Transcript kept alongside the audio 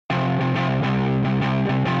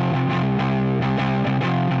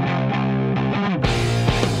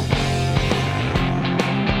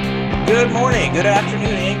Good morning, good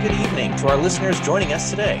afternoon, and good evening to our listeners joining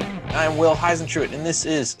us today. I'm Will Heisentruitt, and this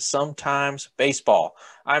is Sometimes Baseball.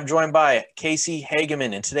 I'm joined by Casey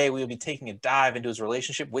Hagaman, and today we will be taking a dive into his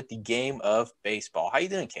relationship with the game of baseball. How you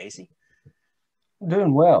doing, Casey?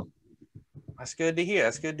 Doing well. That's good to hear.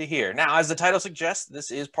 That's good to hear. Now, as the title suggests,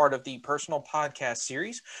 this is part of the personal podcast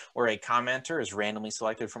series where a commenter is randomly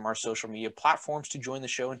selected from our social media platforms to join the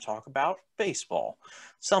show and talk about baseball.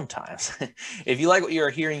 Sometimes. If you like what you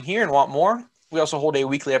are hearing here and want more, we also hold a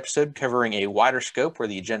weekly episode covering a wider scope where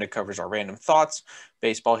the agenda covers our random thoughts,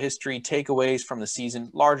 baseball history, takeaways from the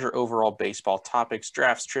season, larger overall baseball topics,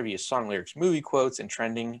 drafts, trivia, song lyrics, movie quotes, and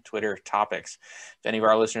trending Twitter topics. If any of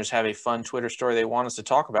our listeners have a fun Twitter story they want us to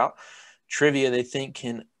talk about, trivia they think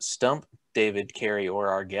can stump David, Carey, or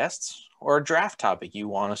our guests, or a draft topic you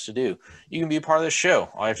want us to do, you can be a part of the show.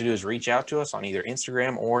 All you have to do is reach out to us on either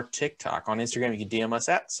Instagram or TikTok. On Instagram, you can DM us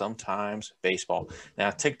at Sometimes Baseball.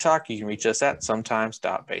 Now, TikTok, you can reach us at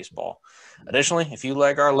sometimes.baseball. Additionally, if you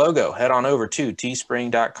like our logo, head on over to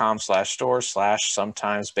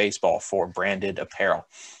teespring.com/store/sometimesbaseball for branded apparel.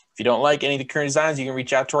 If you don't like any of the current designs, you can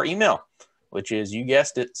reach out to our email, which is, you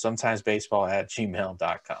guessed it,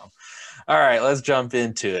 sometimesbaseball@gmail.com. All right, let's jump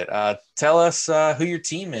into it. Tell us who your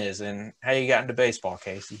team is and how you got into baseball,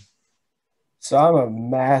 Casey. So I'm a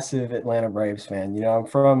massive Atlanta Braves fan. I'm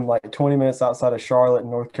from like 20 minutes outside of Charlotte,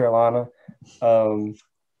 North Carolina. And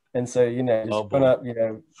so, just growing up,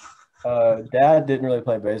 dad didn't really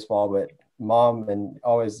play baseball, but mom and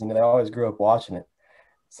always, they always grew up watching it.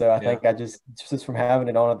 So I think I just from having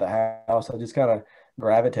it on at the house, I just kind of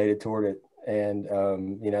gravitated toward it and,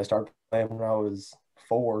 started playing when I was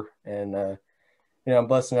 4. And, I'm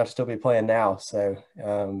blessed enough to still be playing now. So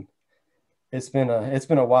it's been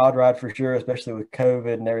a wild ride for sure, especially with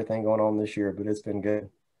COVID and everything going on this year, but it's been good.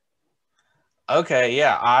 Okay,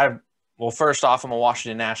 yeah. Well, first off, I'm a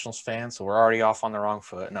Washington Nationals fan, so we're already off on the wrong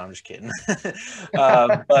foot. No, I'm just kidding.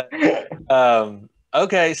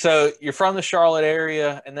 Okay, so you're from the Charlotte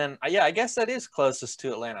area, and then I guess that is closest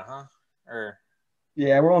to Atlanta, huh? Or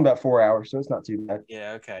yeah, we're only about 4 hours, so it's not too bad.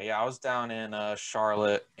 yeah, okay. Yeah, I was down in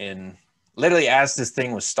Charlotte in literally as this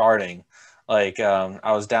thing was starting. Like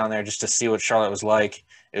I was down there just to see what Charlotte was like.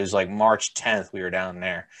 It was like March 10th we were down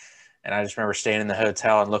there. And I just remember staying in the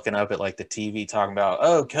hotel and looking up at like the TV talking about,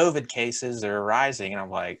 oh, COVID cases are rising. And I'm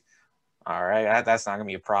like, all right, that's not going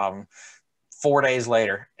to be a problem. 4 days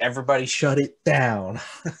later, everybody shut it down.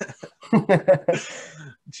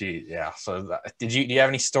 Gee, yeah. So do you have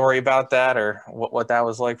any story about that or what that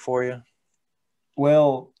was like for you?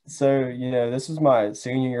 Well, so this was my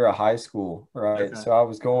senior year of high school, right? Okay. So I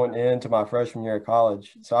was going into my freshman year of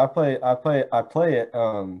college. So I play at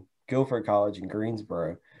Guilford College in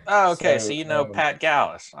Greensboro. Oh, okay. So So you know Pat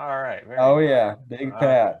Gallis. All right. Very oh good. yeah, Big Okay.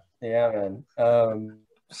 Pat. Yeah, man.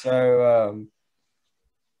 So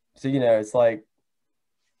it's like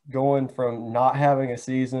going from not having a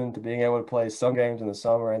season to being able to play some games in the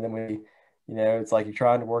summer, and then it's like you're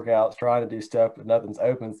trying to work out, trying to do stuff, but nothing's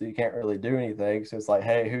open, so you can't really do anything. So it's like,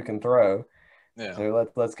 hey, who can throw? Yeah. So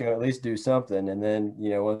let's go at least do something. And then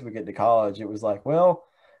once we get to college, it was like, well,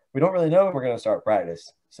 we don't really know when we're going to start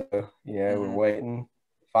practice. So we're Mm-hmm. waiting.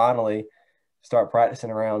 Finally, start practicing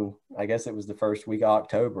around. I guess it was the first week of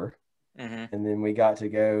October, Mm-hmm. and then we got to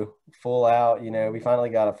go full out. We finally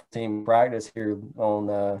got a team practice here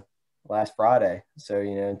on last Friday. So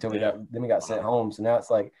until Yeah. we got sent Wow. home. So now it's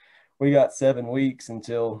like we got 7 weeks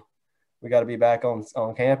until we got to be back on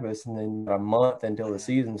campus, and then a month until the Mhm.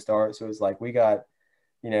 season starts. So it's like we got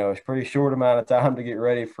a pretty short amount of time to get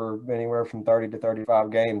ready for anywhere from 30 to 35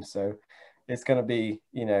 games. So it's going to be,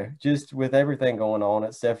 just with everything going on,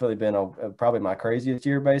 it's definitely been probably my craziest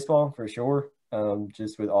year of baseball for sure.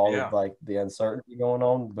 Just with all of Yeah. like the uncertainty going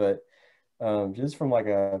on, but just from like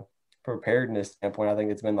a preparedness standpoint, I think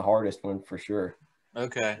it's been the hardest one for sure.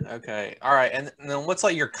 Okay. Okay. All right. And then what's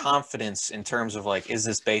like your confidence in terms of like, is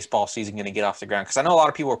this baseball season going to get off the ground? Because I know a lot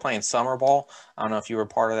of people are playing summer ball. I don't know if you were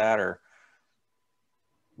part of that or.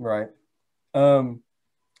 Right. Um,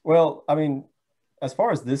 well, I mean, as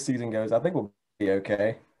far as this season goes, I think we'll be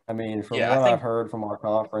okay. I mean, Yeah, I think. from what I've heard from our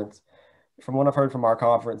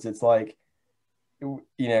conference, it's like,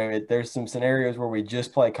 there's some scenarios where we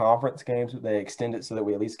just play conference games, but they extend it so that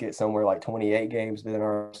we at least get somewhere like 28 games. But then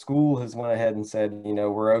our school has went ahead and said,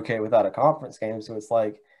 we're okay without a conference game. So it's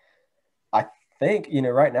like, I think,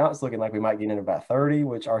 right now it's looking like we might get in about 30,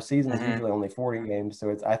 which our season is Mhm. usually only 40 games.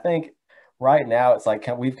 So I think right now it's like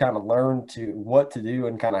we've kind of learned what to do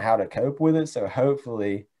and kind of how to cope with it. So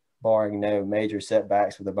hopefully, barring no major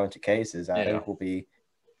setbacks with a bunch of cases, Yeah. I think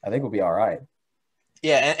we'll be all right.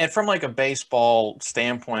 Yeah, and from like a baseball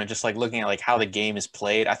standpoint, just like looking at like how the game is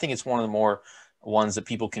played, I think it's one of the more ones that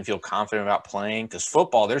people can feel confident about playing. Because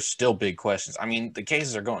football, there's still big questions. I mean, the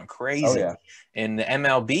cases are going crazy. Oh, yeah. In the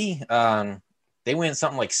MLB, they went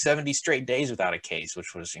something like 70 straight days without a case,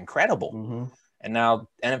 which was incredible. Mm-hmm. And now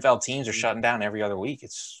NFL teams are shutting down every other week.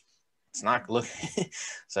 It's not looking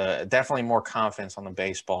so definitely more confidence on the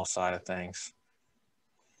baseball side of things.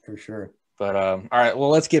 For sure. But all right, well,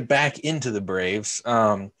 let's get back into the Braves.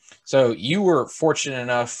 So you were fortunate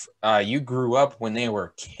enough, you grew up when they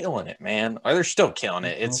were killing it, man. Or they're still killing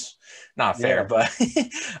it. It's not fair, but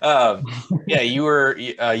yeah,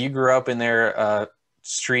 you grew up in their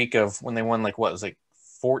streak of when they won like what was like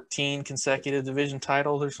 14 consecutive division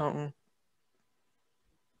titles or something.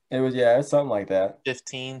 It's something like that.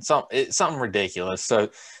 15, something ridiculous. So,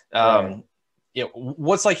 yeah,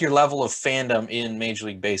 what's like your level of fandom in Major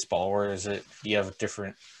League Baseball, or is it you have a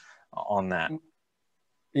different on that?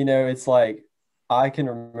 It's like I can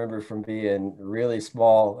remember from being really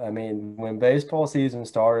small. I mean, when baseball season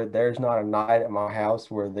started, there's not a night at my house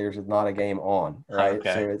where there's not a game on, right?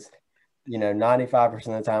 Okay. So it's 95%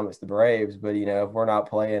 of the time it's the Braves, but if we're not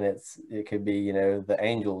playing, it could be the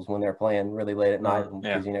Angels when they're playing really late at night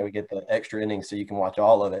because we get the extra innings so you can watch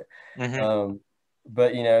all of it. Mm-hmm.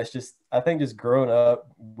 But it's just I think just growing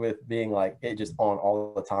up with being like it just on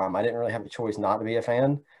all the time. I didn't really have a choice not to be a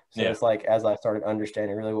fan. So it's like as I started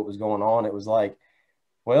understanding really what was going on, it was like,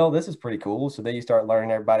 well, this is pretty cool. So then you start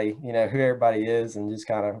learning everybody, who everybody is, and just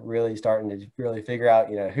kind of really starting to really figure out,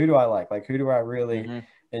 who do I like? Like who do I really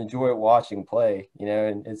enjoy watching play?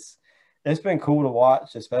 And it's been cool to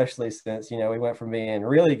watch, especially since we went from being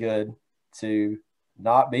really good to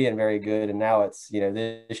not being very good, and now it's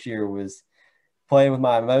this year was playing with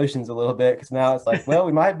my emotions a little bit because now it's like, well,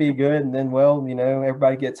 we might be good, and then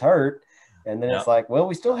everybody gets hurt, and then it's like, well,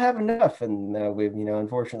 we still have enough, and we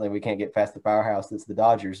unfortunately we can't get past the powerhouse that's the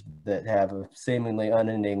Dodgers that have a seemingly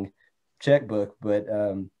unending checkbook, but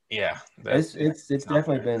it's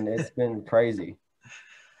definitely been crazy.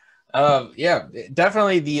 Yeah,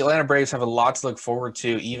 definitely the Atlanta Braves have a lot to look forward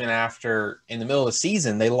to even after in the middle of the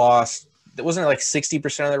season they lost. It wasn't like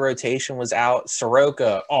 60% of the rotation was out.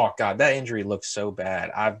 Soroka, oh god, that injury looked so bad.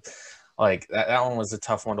 I've like that one was a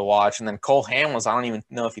tough one to watch. And then Cole Hamels, I don't even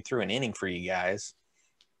know if he threw an inning for you guys.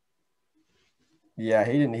 Yeah,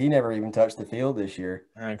 he didn't. He never even touched the field this year.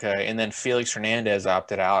 Okay, and then Felix Hernandez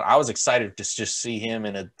opted out. I was excited to just see him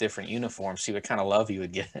in a different uniform, see what kind of love he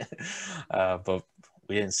would get, but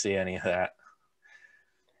we didn't see any of that.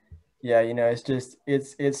 Yeah, it's just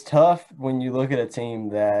it's tough when you look at a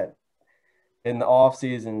team that in the off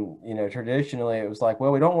season, traditionally it was like,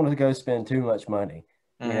 well, we don't want to go spend too much money,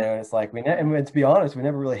 and it's like and to be honest, we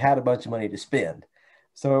never really had a bunch of money to spend,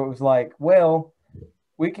 so it was like, well,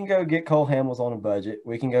 we can go get Cole Hamels on a budget,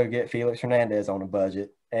 we can go get Felix Hernandez on a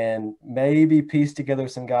budget, and maybe piece together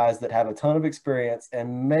some guys that have a ton of experience,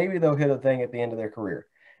 and maybe they'll hit a thing at the end of their career.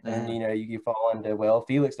 And then, you fall into, well,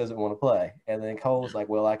 Felix doesn't want to play. And then Cole's like,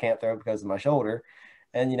 well, I can't throw because of my shoulder.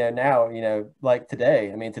 And, now, like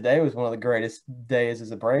today, I mean, today was one of the greatest days as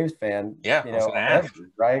a Braves fan, yeah, ever,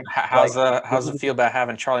 right? How's it feel about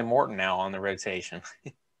having Charlie Morton now on the rotation?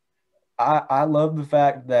 I love the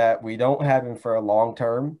fact that we don't have him for a long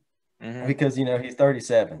term because, he's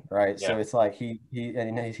 37, right? Yeah. So it's like he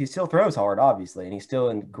still throws hard, obviously, and he's still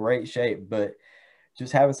in great shape, but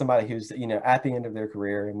just having somebody who's, at the end of their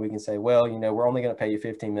career and we can say, well, we're only going to pay you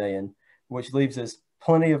 $15 million, which leaves us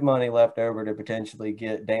plenty of money left over to potentially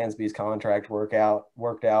get Dansby's contract worked out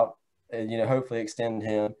and, hopefully extend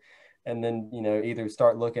him. And then, either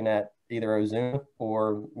start looking at either Ozuna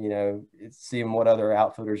or, seeing what other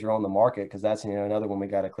outfielders are on the market. Cause that's, another one we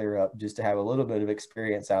got to clear up just to have a little bit of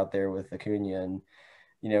experience out there with Acuna. And,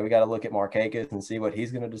 we got to look at Markakis and see what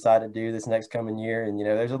he's going to decide to do this next coming year. And,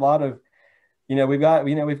 there's a lot of, we've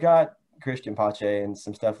got Christian Pache and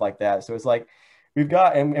some stuff like that. So it's like we've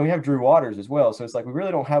got and we have Drew Waters as well. So it's like we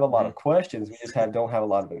really don't have a lot of questions. We just don't have a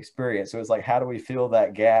lot of experience. So it's like, how do we fill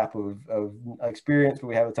that gap of experience? But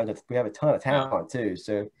we have a ton of talent too.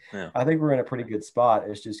 So I think we're in a pretty good spot.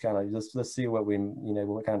 It's just kind of let's see what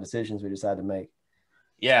what kind of decisions we decide to make.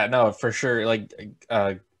 Yeah, no, for sure. Like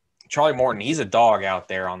Charlie Morton, he's a dog out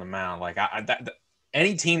there on the mound. Like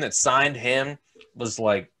any team that signed him was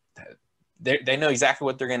like. They know exactly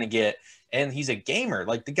what they're going to get, and he's a gamer.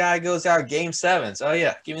 Like the guy goes out game sevens. Oh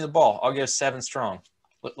yeah, give me the ball. I'll go 7 strong.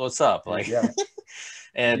 What's up? Like,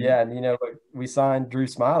 and we signed Drew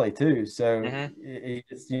Smiley too. So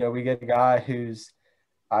it's we get a guy who's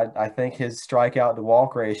I think his strikeout to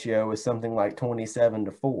walk ratio is something like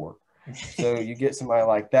 27-4. So you get somebody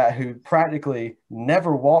like that who practically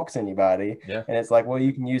never walks anybody. Yeah. And it's like, well,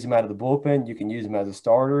 you can use him out of the bullpen. You can use him as a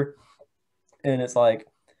starter. And it's like,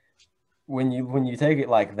 when you take it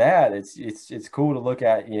like that, it's cool to look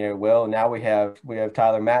at, well, now we have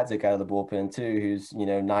Tyler Matzik out of the bullpen too, who's,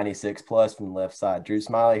 96 plus from the left side, Drew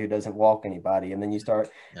Smiley, who doesn't walk anybody. And then you start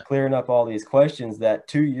clearing up all these questions that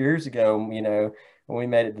 2 years ago, when we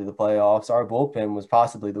made it to the playoffs, our bullpen was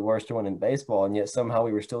possibly the worst one in baseball, and yet somehow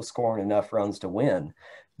we were still scoring enough runs to win.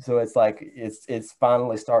 So it's like it's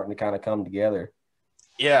finally starting to kind of come together.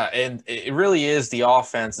 Yeah, and it really is the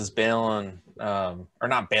offense is bailing, or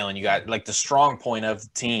not bailing. You got like the strong point of the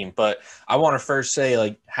team. But I want to first say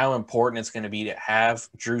like how important it's going to be to have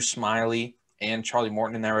Drew Smiley and Charlie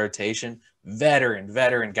Morton in that rotation.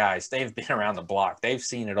 Veteran guys. They've been around the block. They've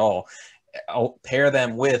seen it all. I'll pair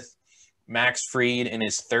them with Max Fried in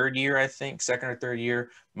his third year, I think, second or third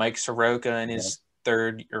year. Mike Soroka in his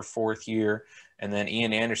third or fourth year, and then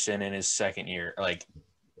Ian Anderson in his second year. Like,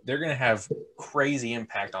 they're going to have crazy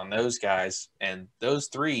impact on those guys. And those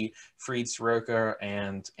three, Fried, Soroka,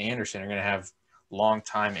 and Anderson, are going to have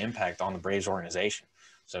long-time impact on the Braves organization.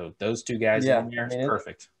 So those two guys in there is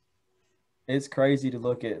perfect. It's crazy to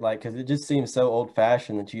look at, like, because it just seems so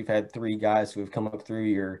old-fashioned that you've had three guys who have come up through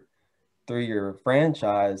your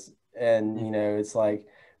franchise. And, it's like,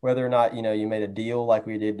 whether or not, you made a deal like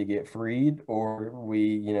we did to get Fried, or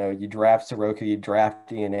you draft Soroka, you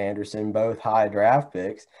draft Ian Anderson, both high draft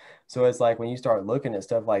picks. So it's like when you start looking at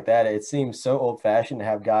stuff like that, it seems so old fashioned to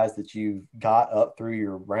have guys that you got up through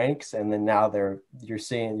your ranks. And then now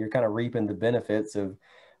you're kind of reaping the benefits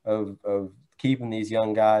of keeping these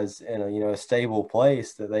young guys in a stable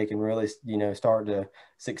place that they can really, start to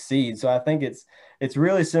succeed. So I think it's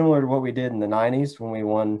really similar to what we did in the 90s when we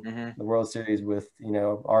won the World Series with,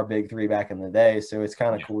 our big three back in the day. So it's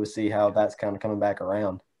kind of cool to see how that's kind of coming back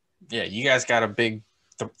around. Yeah, you guys got a big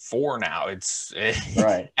four now. It's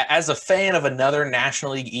right. As a fan of another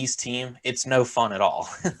National League East team, it's no fun at all.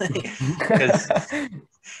 Because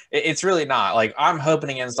it's really not. Like, I'm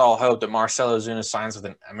hoping against all hope that Marcelo Ozuna signs with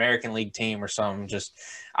an American League team or something.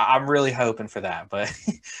 I'm really hoping for that. But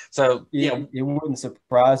so, it wouldn't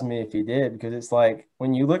surprise me if he did, because it's like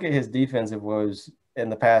when you look at his defensive woes in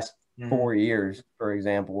the past 4 years, for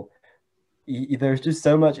example, there's just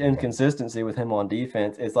so much inconsistency with him on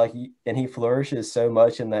defense. It's like he flourishes so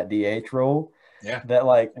much in that DH role that,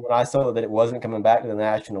 like, when I saw that it wasn't coming back to the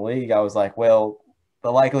National League, I was like, well,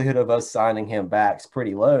 the likelihood of us signing him back is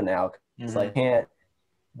pretty low now. It's like,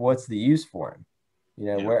 what's the use for him?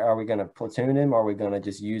 Where are we going to platoon him? Are we going to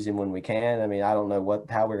just use him when we can? I mean, I don't know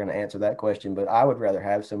how we're going to answer that question, but I would rather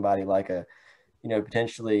have somebody like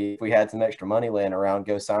potentially, if we had some extra money laying around,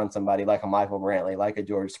 go sign somebody like a Michael Brantley, like a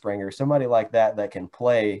George Springer, somebody like that can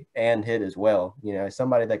play and hit as well.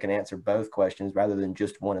 Somebody that can answer both questions rather than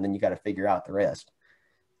just one, and then you got to figure out the rest.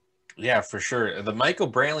 Yeah, for sure. The Michael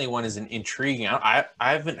Brantley one is intriguing. I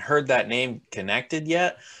haven't heard that name connected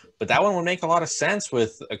yet, but that one would make a lot of sense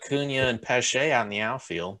with Acuna and Pesce out in the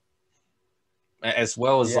outfield, as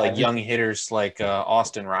well as young hitters like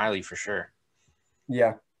Austin Riley for sure.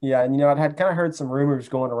 Yeah. Yeah. And, I had kind of heard some rumors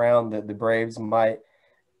going around that the Braves might,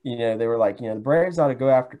 they were like, the Braves ought to go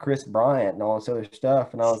after Chris Bryant and all this other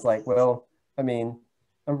stuff. And I was like, well, I mean,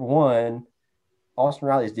 number one, Austin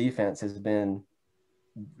Riley's defense has been,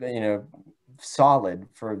 solid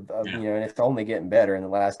for, and it's only getting better in the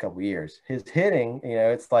last couple of years. His hitting,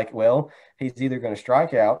 it's like, well, he's either going to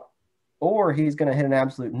strike out or he's going to hit an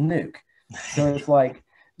absolute nuke. So it's like,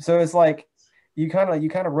 you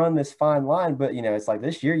kind of run this fine line, but it's like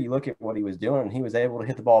this year you look at what he was doing, and he was able to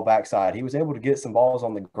hit the ball backside. He was able to get some balls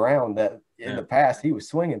on the ground that in the past he was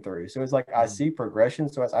swinging through. So it's like, I see progression.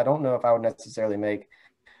 So I don't know if I would necessarily make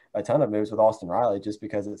a ton of moves with Austin Riley, just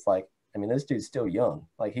because it's like, I mean, this dude's still young.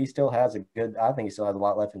 Like, I think he still has a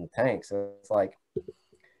lot left in the tank. So it's like,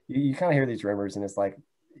 you kind of hear these rumors, and it's like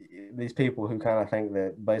these people who kind of think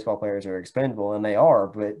that baseball players are expendable, and they are,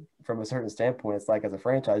 but from a certain standpoint, it's like, as a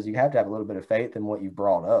franchise, you have to have a little bit of faith in what you've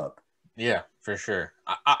brought up. Yeah, for sure.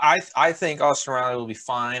 I think Austin Riley will be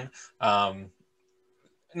fine.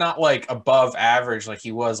 Not like above average like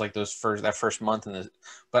he was like that first month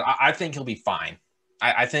but I think he'll be fine.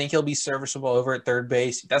 I think he'll be serviceable over at third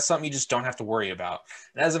base. That's something you just don't have to worry about.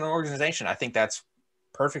 And as an organization, I think that's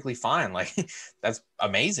perfectly fine. Like, that's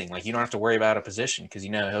amazing. Like, you don't have to worry about a position because,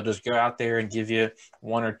 he'll just go out there and give you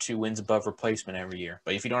 1 or 2 wins above replacement every year.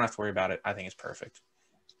 But if you don't have to worry about it, I think it's perfect.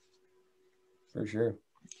 For sure.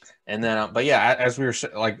 And then, but yeah, as we're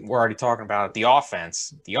already talking about it, the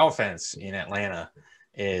offense in Atlanta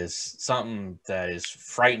is something that is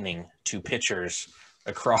frightening to pitchers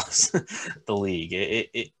across the league.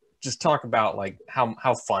 just talk about like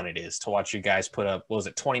how fun it is to watch you guys put up, what was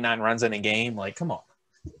it, 29 runs in a game? Like, come on.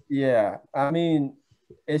 Yeah, I mean,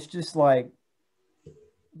 it's just like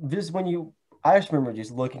just I just remember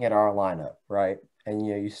just looking at our lineup, right? And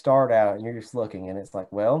you start out and you're just looking, and it's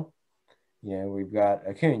like, well, we've got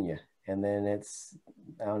Acuna, and then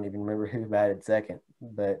I don't even remember who batted second,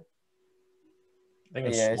 but I think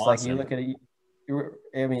it's like you Swanson look at it.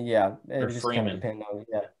 I mean, yeah, it or was just kind of Freeman. depending on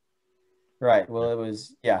right. Well, it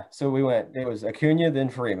was So it was Acuna, then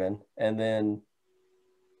Freeman, and then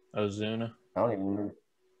Ozuna. I don't even remember.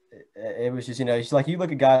 It was just it's like you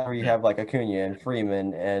look at guys where you have like Acuna and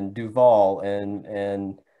Freeman and Duvall and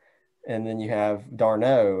then you have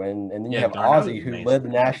Darno and then you have Darno was Ozzy who amazing. led the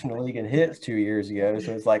National League in hits 2 years ago.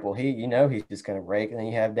 So it's like, well, he's just going to break. And then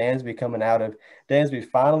you have Dansby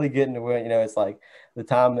finally getting to win. It's like the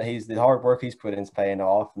time that the hard work he's put in is paying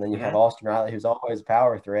off. And then you have Austin Riley, who's always a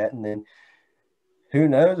power threat. And then who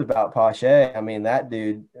knows about Pache? I mean, that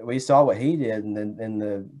dude, we saw what he did in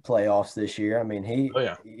the playoffs this year. I mean,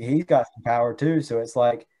 he's got some power too. So it's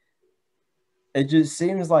like, it just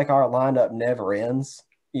seems like our lineup never ends.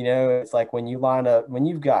 It's like when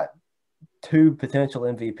you've got two potential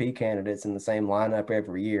MVP candidates in the same lineup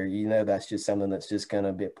every year, that's just something that's just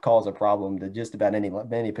going to cause a problem to just about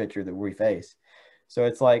any pitcher that we face. So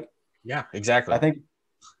it's like, yeah, exactly.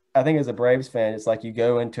 I think as a Braves fan, it's like you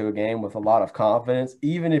go into a game with a lot of confidence,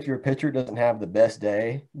 even if your pitcher doesn't have the best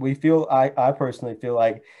day. I personally feel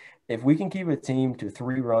like if we can keep a team to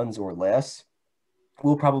 3 runs or less,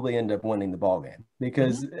 we'll probably end up winning the ball game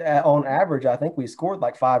because on average, I think we scored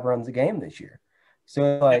like 5 runs a game this year.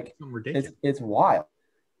 So like it's wild.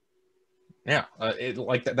 Yeah,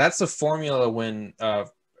 that's the formula when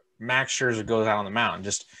Max Scherzer goes out on the mound.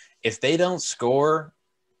 Just if they don't score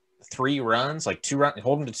 3 runs, like 2 runs,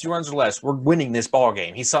 hold them to 2 runs or less, we're winning this ball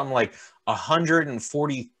game. He's something like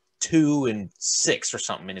 142 and 6 or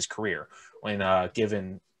something in his career when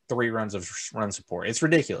given 3 runs of run support. It's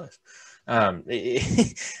ridiculous.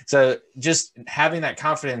 So just having that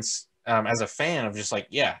confidence as a fan of just like,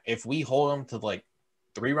 yeah, if we hold them to like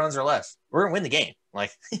 3 runs or less, we're gonna win the game.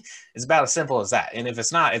 Like it's about as simple as that. And if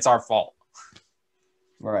it's not, it's our fault.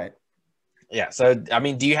 Right. Yeah. So I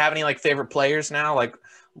mean, do you have any like favorite players now, like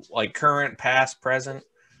current, past, present?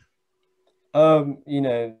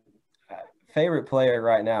 Favorite player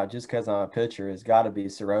right now, just because I'm a pitcher, has got to be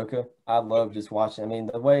Soroka. I love just watching. I mean,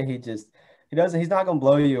 the way he's not going to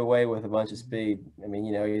blow you away with a bunch of speed. I mean,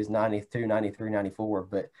 he's 92, 93, 94,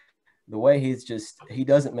 but the way he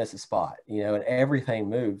doesn't miss a spot, and everything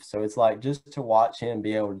moves. So it's like just to watch him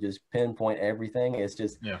be able to just pinpoint everything. It's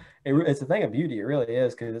just, it's a thing of beauty. It really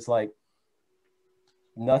is. Cause it's like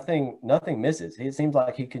nothing misses. It seems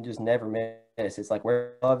like he can just never miss. It's like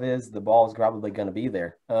where love is, the ball is probably going to be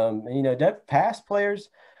there. Past players,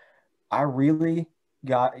 I really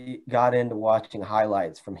got into watching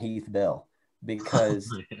highlights from Heath Bell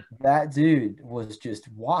because that dude was just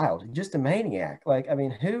wild, just a maniac. Like, I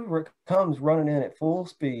mean, who comes running in at full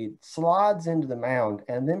speed, slides into the mound,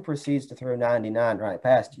 and then proceeds to throw 99 right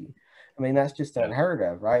past you? I mean, that's just unheard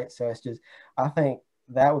of, right? So it's just, I think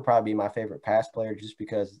that would probably be my favorite past player just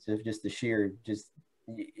because of just the sheer,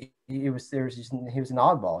 he was an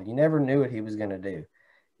oddball. You never knew what he was going to do,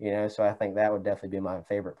 so I think that would definitely be my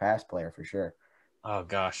favorite past player for sure. Oh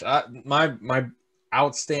gosh, my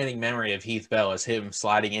outstanding memory of Heath Bell is him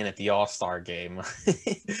sliding in at the All-Star game,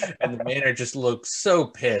 and the manager just looked so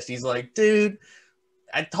pissed. He's like, "Dude,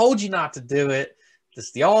 I told you not to do it. This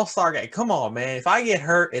is the All-Star game. Come on, man. If I get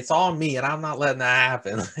hurt, it's on me, and I'm not letting that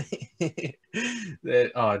happen."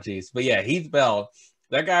 Oh geez, but yeah, Heath Bell.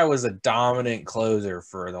 That guy was a dominant closer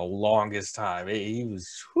for the longest time. He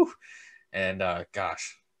was, and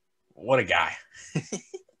gosh, what a guy.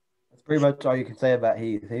 That's pretty much all you can say about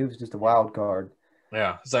Heath. He was just a wild card.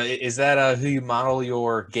 Yeah. So is that who you model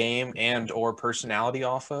your game and or personality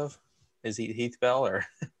off of? Is he Heath Bell or?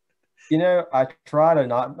 I try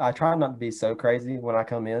not to be so crazy when I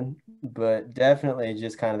come in, but definitely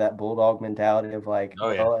just kind of that bulldog mentality of like,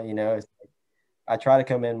 I try to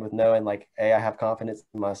come in with knowing like, hey, I have confidence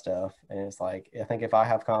in my stuff. And it's like, I think if I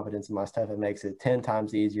have confidence in my stuff, it makes it 10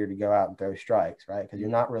 times easier to go out and throw strikes, right? Because you're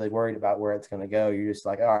not really worried about where it's going to go. You're just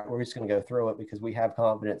like, all right, we're just going to go throw it because we have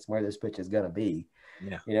confidence in where this pitch is going to be.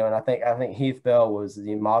 Yeah. And I think Heath Bell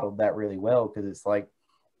he modeled that really well because it's like,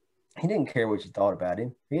 he didn't care what you thought about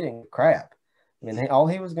him. He didn't crap. I mean, all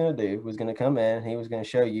he was going to do was going to come in and he was going to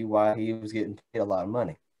show you why he was getting paid a lot of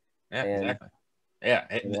money. Yeah, exactly. Yeah,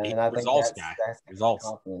 and I think that's results.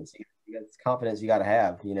 Confidence. It's confidence you got to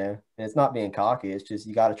have, and it's not being cocky. It's just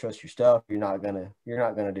you got to trust your stuff. You're not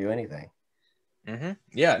gonna do anything. Mm-hmm.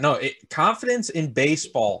 Yeah, no, confidence in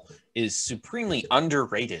baseball is supremely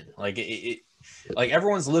underrated. Like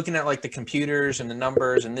everyone's looking at like the computers and the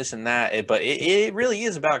numbers and this and that, but it really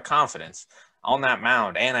is about confidence on that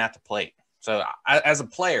mound and at the plate. So as a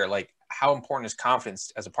player, like how important is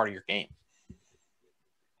confidence as a part of your game?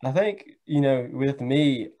 I think, with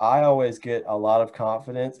me, I always get a lot of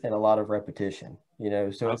confidence and a lot of repetition, so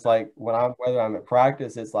it's Okay. like whether I'm at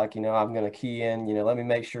practice, it's like, I'm going to key in, let me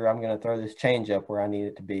make sure I'm going to throw this change up where I need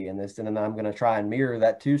it to be. And then I'm going to try and mirror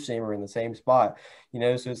that two seamer in the same spot, so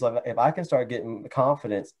it's like, if I can start getting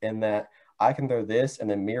confidence in that I can throw this and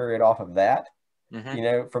then mirror it off of that,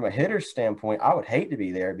 Mm-hmm. from a hitter's standpoint, I would hate to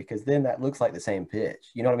be there because then that looks like the same pitch.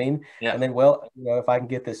 You know what I mean? Yeah. And then, well, if I can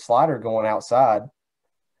get this slider going outside,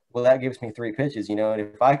 well, that gives me three pitches, and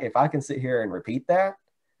if I can sit here and repeat that,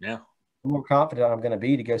 Yeah. the more confident I'm going to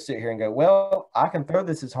be to go sit here and go, well, I can throw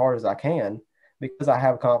this as hard as I can because I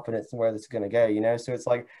have confidence in where this is going to go. So it's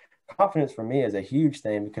like confidence for me is a huge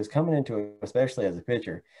thing because coming into it, especially as a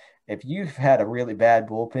pitcher, if you've had a really bad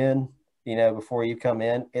bullpen, before you come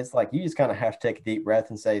in, it's like you just kind of have to take a deep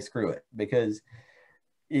breath and say, screw it, because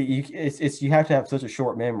you have to have such a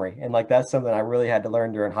short memory, and like that's something I really had to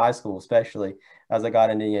learn during high school, especially as I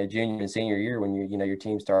got into junior and senior year when your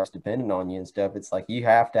team starts depending on you and stuff. It's like you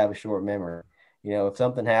have to have a short memory. If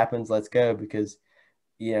something happens, let's go, because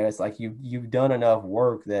it's like you've done enough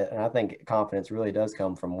work that, and I think confidence really does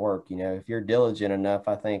come from work. If you're diligent enough,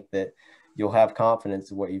 I think that you'll have confidence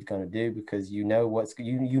in what you're going to do because you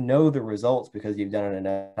know the results because you've done it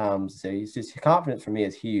enough times. So it's just confidence for me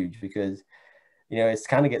is huge because it's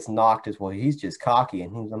kind of gets knocked as, well, he's just cocky.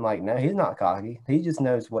 And I'm like, no, he's not cocky. He just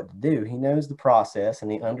knows what to do. He knows the process and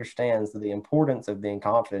he understands the importance of being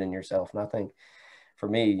confident in yourself. And I think for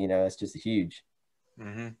me, it's just huge.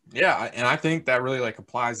 Mm-hmm. Yeah, and I think that really like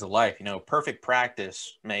applies to life. Perfect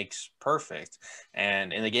practice makes perfect,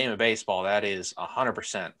 and in the game of baseball, that is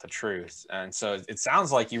 100% the truth. And so it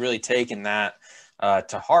sounds like you really taken that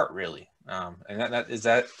to heart, really. And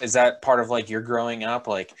that part of like your growing up?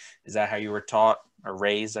 Like, is that how you were taught or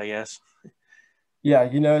raised? I guess. Yeah,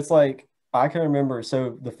 it's like I can remember.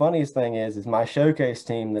 So the funniest thing is my showcase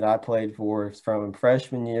team that I played for is from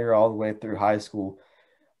freshman year all the way through high school.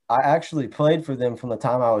 I actually played for them from the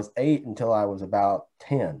time I was 8 until I was about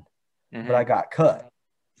 10, but Mm-hmm. I got cut.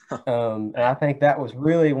 And I think that was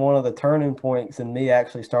really one of the turning points in me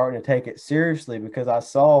actually starting to take it seriously because I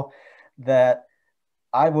saw that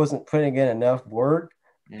I wasn't putting in enough work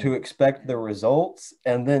to expect the results.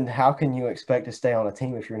 And then how can you expect to stay on a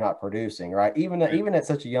team if you're not producing, right? Even at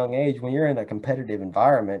such a young age, when you're in a competitive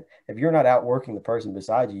environment, if you're not outworking the person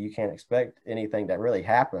beside you, you can't expect anything to really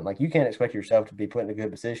happen. Like you can't expect yourself to be put in a good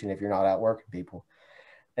position if you're not outworking people.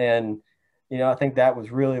 And, I think that was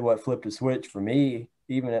really what flipped a switch for me,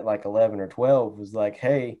 even at like 11 or 12, was like,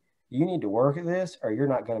 hey, you need to work at this or you're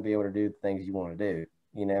not going to be able to do the things you want to do.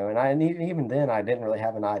 And even then I didn't really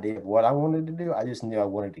have an idea of what I wanted to do. I just knew I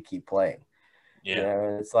wanted to keep playing, Yeah.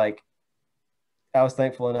 and it's like, I was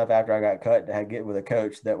thankful enough after I got cut to get with a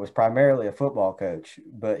coach that was primarily a football coach,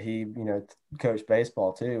 but he, coached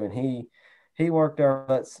baseball too. And he worked our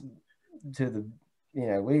butts to the,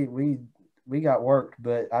 we got worked,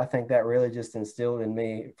 but I think that really just instilled in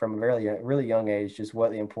me from a really young age, just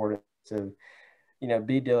what the importance of,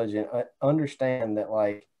 be diligent, understand that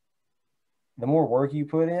like the more work you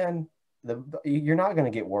put in, you're not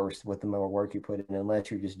going to get worse with the more work you put in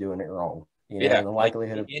unless you're just doing it wrong. Yeah, And the like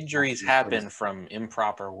likelihood of injuries is pretty. happen from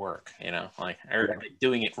improper work, like or Yeah. like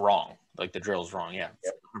doing it wrong, like the drill's wrong. Yeah,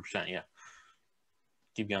 Yep. 100%. Yeah,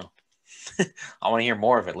 keep going. I want to hear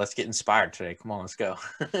more of it. Let's get inspired today. Come on, let's go.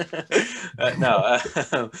 No,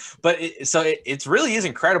 but it really is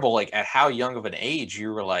incredible. Like at how young of an age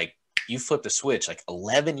you were like you flipped a switch. Like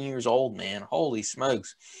 11 years old, man. Holy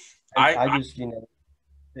smokes! I just,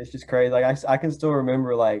 it's just crazy. Like I can still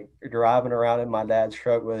remember like driving around in my dad's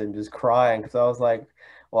truck with him just crying because I was like,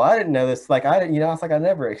 well, I didn't know this. Like I didn't, I was like,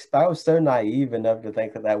 I was so naive enough to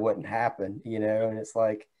think that that wouldn't happen, and it's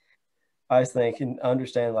like, I was thinking,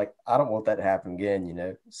 understand, like, I don't want that to happen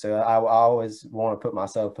again, So I always want to put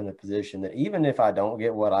myself in a position that even if I don't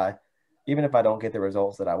get the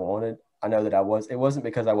results that I wanted, I know that it wasn't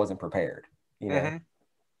because I wasn't prepared. Mm-hmm.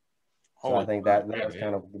 So I Holy think smokes, that yeah, was yeah.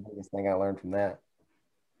 kind of the biggest thing I learned from that.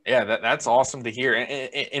 Yeah, that's awesome to hear, and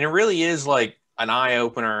it really is like an eye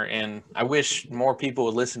opener. And I wish more people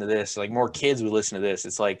would listen to this, like more kids would listen to this.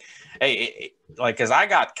 It's like, hey, like because I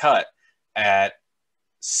got cut at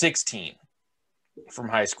 16 from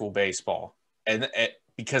high school baseball, and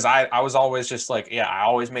because I was always just like, yeah, I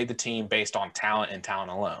always made the team based on talent and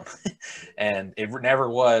talent alone. And it never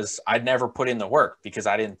was, I'd never put in the work because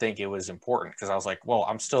I didn't think it was important, because I was like, well,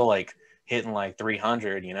 I'm still like hitting like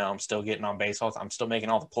 300, I'm still getting on base, I'm still making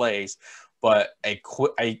all the plays. But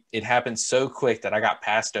it happened so quick that I got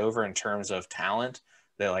passed over in terms of talent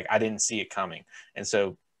that like I didn't see it coming. And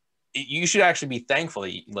so you should actually be thankful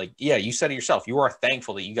that you said it yourself, you are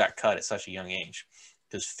thankful that you got cut at such a young age,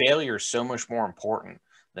 because failure is so much more important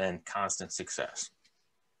than constant success,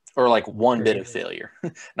 or like one bit of failure.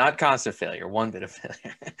 Not constant failure, one bit of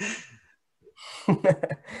failure.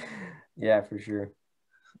 Yeah, for sure.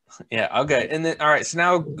 Yeah. Okay. And then, all right. So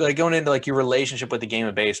now, like, going into like your relationship with the game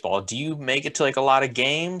of baseball, do you make it to like a lot of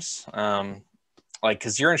games? Like,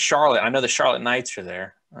 because you're in Charlotte, I know the Charlotte Knights are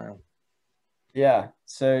there. Yeah.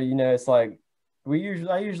 So, it's like I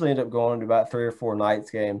usually end up going to about 3 or 4 Knights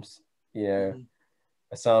games, a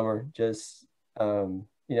summer. Just, one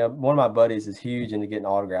of my buddies is huge into getting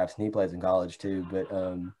autographs, and he plays in college too. But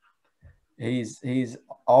he's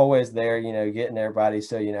always there, getting everybody.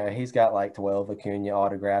 So, he's got like 12 Acuna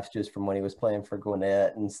autographs just from when he was playing for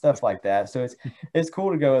Gwinnett and stuff like that. So it's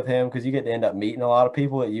cool to go with him because you get to end up meeting a lot of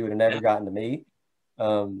people that you would have never gotten to meet.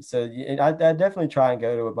 So I definitely try and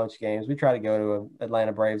go to a bunch of games. We try to go to an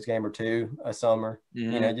Atlanta Braves game or two a summer,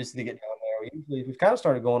 just to get down there. We've kind of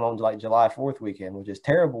started going on to like July 4th weekend, which is a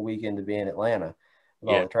terrible weekend to be in Atlanta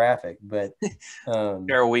with all the traffic. But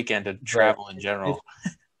terrible weekend to travel in general.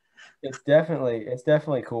 It's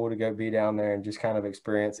definitely cool to go be down there and just kind of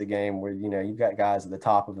experience a game where you've got guys at the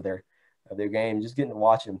top of their game, just getting to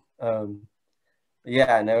watch them.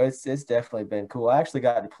 Yeah, no, it's definitely been cool. I actually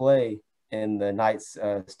got to play in the Knights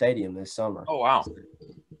stadium this summer. Oh wow, so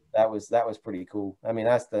that was pretty cool. I mean,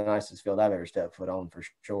 that's the nicest field I've ever stepped foot on for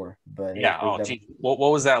sure. But yeah, what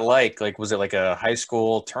was that like? Like, was it like a high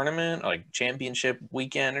school tournament, like championship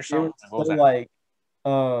weekend or something? What was that like?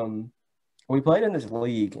 We played in this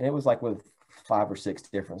league, and it was like with 5 or 6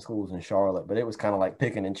 different schools in Charlotte, but it was kind of like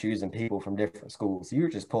picking and choosing people from different schools. So you were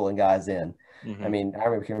just pulling guys in. I mean, I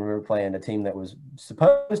remember playing a team that was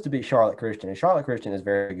supposed to be Charlotte Christian, and Charlotte Christian is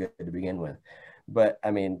very good to begin with. But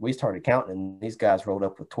I mean, we started counting, and these guys rolled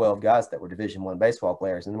up with 12 guys that were Division I baseball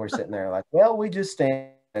players, and we're sitting there like, well, we just stand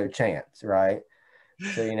no chance, right?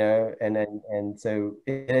 So and so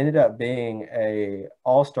it ended up being a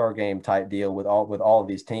all-star game type deal with all of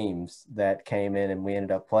these teams that came in, and we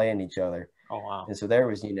ended up playing each other. Oh wow. And so there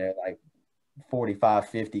was like 45,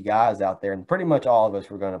 50 guys out there, and pretty much all of us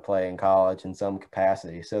were going to play in college in some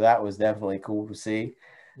capacity. So that was definitely cool to see.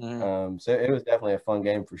 So it was definitely a fun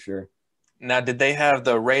game for sure. Now, did they have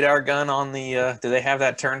the radar gun on the did they have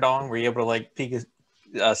that turned on? Were you able to like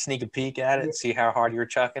sneak a peek at it and see how hard you were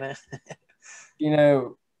chucking it?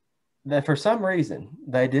 That for some reason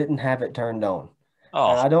they didn't have it turned on. Oh.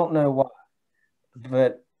 And I don't know why,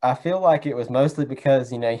 but I feel like it was mostly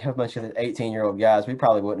because, you have a bunch of 18-year-old guys. We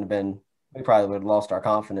probably would have lost our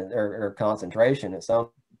confidence or concentration at some.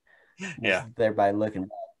 Yeah. Everybody looking back.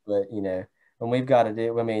 But, when we've got to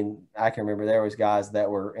do, I mean, I can remember there was guys that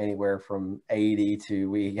were anywhere from 80 to,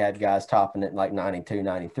 we had guys topping it like 92,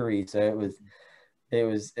 93. So it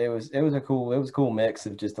was a cool mix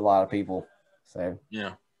of just a lot of people. So,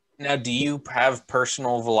 yeah. Now, do you have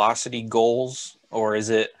personal velocity goals, or is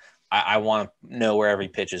it I want to know where every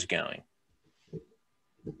pitch is going?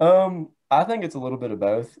 I think it's a little bit of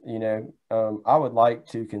both. I would like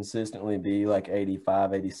to consistently be like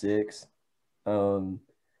 85, 86.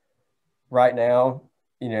 Right now,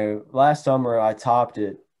 last summer I topped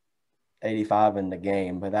it 85 in the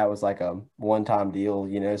game, but that was like a one-time deal,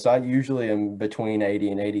 so I usually am between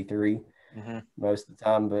 80 and 83 most of the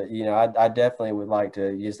time. But, I definitely would like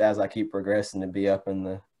to, just as I keep progressing, to be up in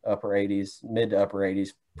the upper 80s, mid to upper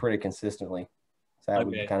 80s pretty consistently. So that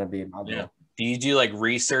would kind of be my goal. Yeah. Do you do like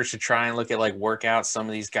research to try and look at like workouts some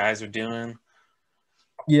of these guys are doing?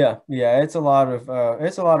 Yeah, it's a lot of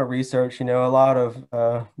research, a lot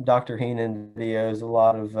of Dr. Heenan videos, a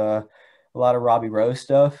lot of Robbie Rowe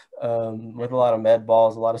stuff, with a lot of med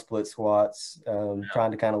balls, a lot of split squats,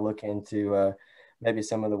 trying to kind of look into maybe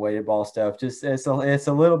some of the weighted ball stuff. Just it's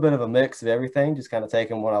a little bit of a mix of everything, just kind of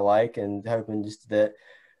taking what I like and hoping just that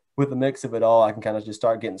with the mix of it all, I can kind of just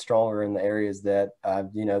start getting stronger in the areas that,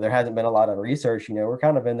 there hasn't been a lot of research. We're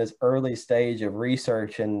kind of in this early stage of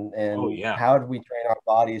research and how do we train our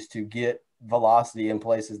bodies to get velocity in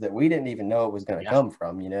places that we didn't even know it was going to come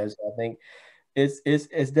from, So I think it's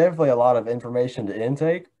definitely a lot of information to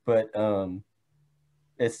intake, but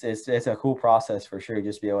it's a cool process for sure.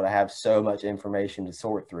 Just be able to have so much information to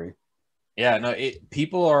sort through. Yeah, no,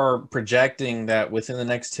 people are projecting that within the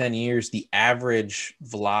next 10 years, the average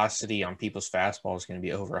velocity on people's fastball is going to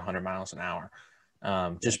be over 100 miles an hour,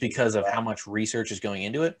 just because of how much research is going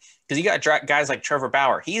into it. Because you got guys like Trevor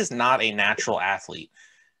Bauer. He is not a natural athlete,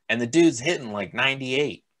 and the dude's hitting like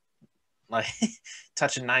 98, like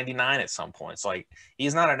touching 99 at some points. Like,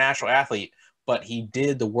 he's not a natural athlete, but he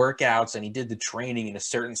did the workouts and he did the training in a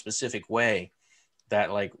certain specific way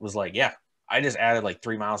that like was like, yeah, I just added like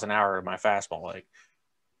 3 miles an hour to my fastball. Like,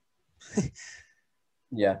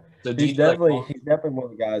 yeah. so he's definitely one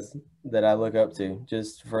of the guys that I look up to,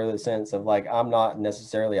 just for the sense of like, I'm not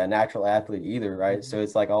necessarily a natural athlete either, right? Mm-hmm. So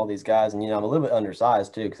it's like all these guys, and I'm a little bit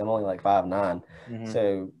undersized too, because I'm only like 5'9". Mm-hmm.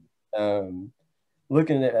 So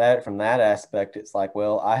looking at it from that aspect, it's like,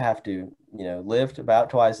 well, I have to, lift about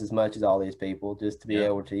twice as much as all these people just to be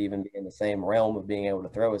able to even be in the same realm of being able to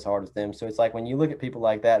throw as hard as them. So it's like when you look at people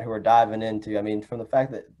like that who are diving into, I mean, from the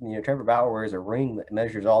fact that, Trevor Bauer wears a ring that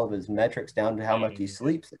measures all of his metrics down to how much he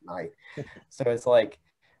sleeps at night. So it's like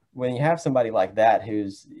when you have somebody like that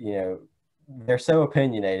who's, they're so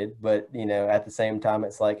opinionated, but at the same time,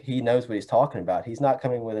 it's like he knows what he's talking about. He's not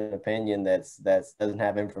coming with an opinion that doesn't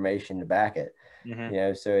have information to back it.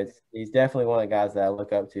 Mm-hmm. So he's definitely one of the guys that I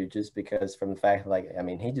look up to, just because from the fact that, like, I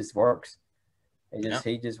mean, he just works.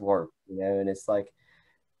 He just works, and it's like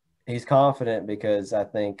he's confident because I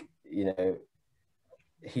think, he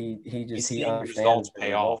understands the results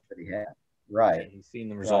pay off that he had. Right. Yeah, he's seen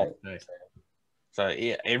the results. Right. So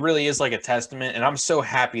yeah, it really is like a testament, and I'm so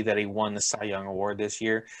happy that he won the Cy Young Award this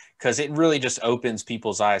year, because it really just opens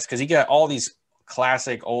people's eyes, because you got all these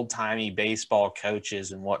classic old-timey baseball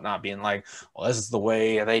coaches and whatnot being like, well, this is the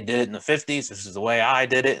way they did it in the 50s, this is the way I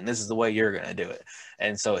did it, and this is the way you're going to do it.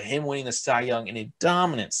 And so him winning the Cy Young in a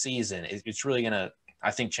dominant season, it's really going to,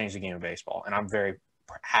 I think, change the game of baseball, and I'm very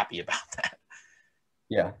happy about that.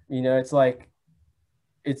 Yeah, it's like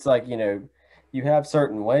you have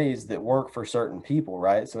certain ways that work for certain people,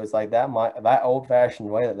 right? So it's like that old-fashioned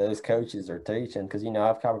way that those coaches are teaching, because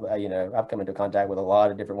I've come into contact with a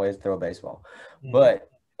lot of different ways to throw a baseball, but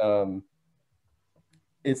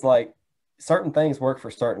it's like certain things work for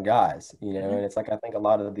certain guys, and it's like I think a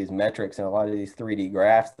lot of these metrics and a lot of these 3D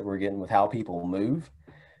graphs that we're getting with how people move,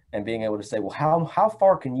 and being able to say, well, how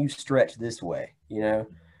far can you stretch this way,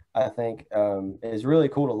 I think is really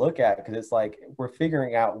cool to look at, because it's like we're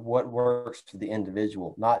figuring out what works for the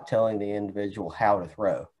individual, not telling the individual how to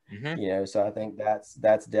throw. Mm-hmm. So I think that's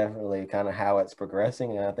definitely kind of how it's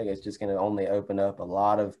progressing, and I think it's just going to only open up a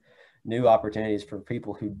lot of new opportunities for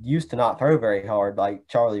people who used to not throw very hard, like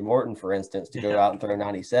Charlie Morton, for instance, to go out and throw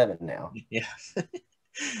 97 now. Yeah.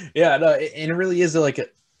 Yeah, no, and it really is like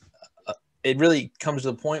it really comes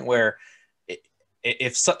to the point where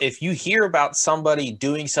if you hear about somebody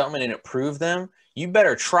doing something and it proved them, you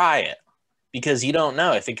better try it, because you don't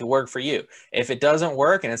know if it could work for you. If it doesn't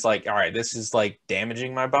work and it's like, all right, this is like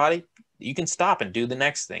damaging my body, you can stop and do the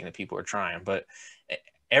next thing that people are trying. But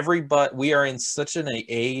we are in such an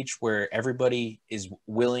age where everybody is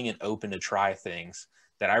willing and open to try things,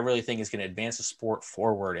 that I really think is going to advance the sport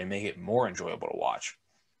forward and make it more enjoyable to watch.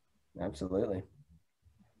 Absolutely.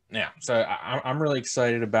 Yeah. So I'm really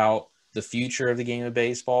excited about the future of the game of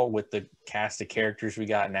baseball with the cast of characters we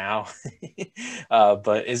got now.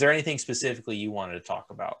 But is there anything specifically you wanted to talk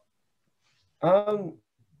about? Not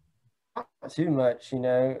too much,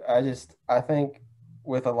 I think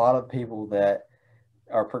with a lot of people that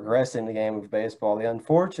are progressing the game of baseball, the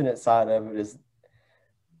unfortunate side of it is,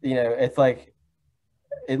 it's like,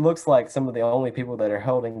 it looks like some of the only people that are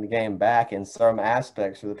holding the game back in some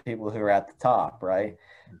aspects are the people who are at the top, right?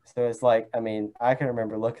 So it's like, I mean, I can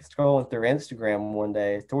remember scrolling through Instagram one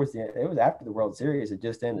day towards the end. It was after the World Series had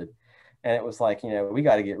just ended. And it was like, we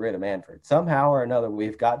got to get rid of Manfred. Somehow or another,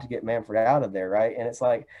 we've got to get Manfred out of there, right? And it's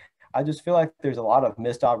like, I just feel like there's a lot of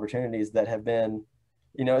missed opportunities that have been,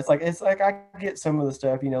 it's like I get some of the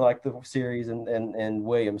stuff, like the series and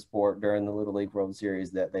Williamsport during the Little League World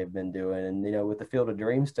Series that they've been doing. And, with the Field of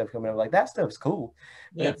Dreams stuff coming up, like that stuff's cool.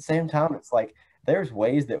 But at the same time, it's like, there's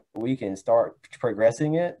ways that we can start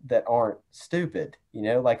progressing it that aren't stupid,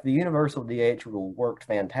 like the universal DH rule worked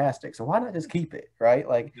fantastic. So why not just keep it, right?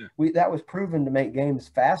 Like that was proven to make games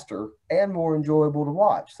faster and more enjoyable to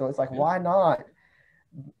watch. So it's like, why not?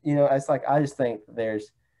 It's like, I just think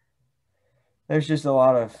there's just a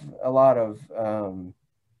lot of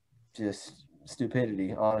just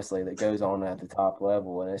stupidity, honestly, that goes on at the top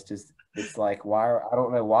level. And it's like, I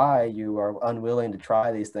don't know why you are unwilling to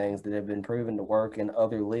try these things that have been proven to work in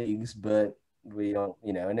other leagues, but we don't,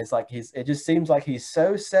 and it's like, it just seems like he's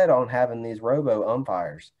so set on having these robo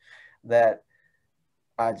umpires that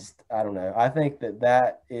I don't know. I think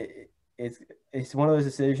that it's one of those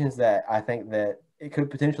decisions that I think that it could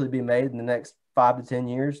potentially be made in the next 5 to 10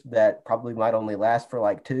 years that probably might only last for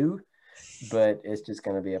like 2, but it's just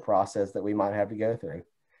going to be a process that we might have to go through.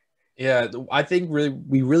 Yeah, I think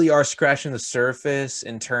we really are scratching the surface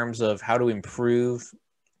in terms of how to improve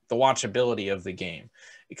the watchability of the game,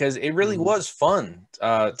 because it really was fun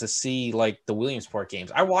to see like the Williamsport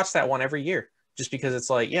games. I watch that one every year just because it's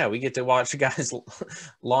like, yeah, we get to watch guys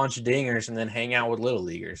launch dingers and then hang out with little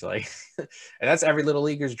leaguers, like, and that's every little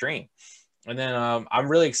leaguer's dream. And then I'm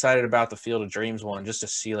really excited about the Field of Dreams one, just to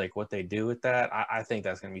see like what they do with that. I think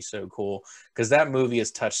that's going to be so cool, because that movie has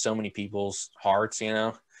touched so many people's hearts, you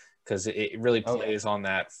know, because it really plays on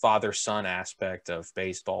that father-son aspect of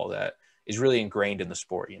baseball that is really ingrained in the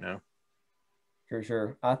sport, you know. For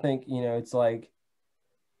sure. I think, it's like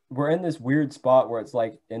we're in this weird spot where it's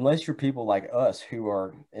like, unless you're people like us who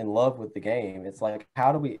are in love with the game, it's like,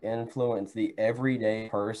 how do we influence the everyday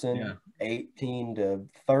person, 18 to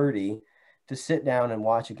 30, to sit down and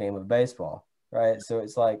watch a game of baseball, right? So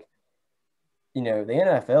it's like, the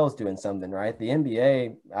NFL is doing something, right? The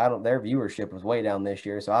NBA, their viewership was way down this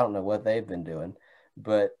year, so I don't know what they've been doing.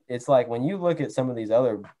 But it's like when you look at some of these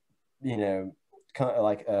other,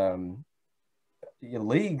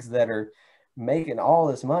 leagues that are making all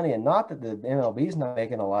this money, and not that the MLB is not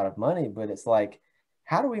making a lot of money, but it's like,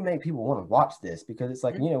 how do we make people want to watch this? Because it's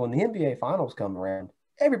like, when the NBA finals come around,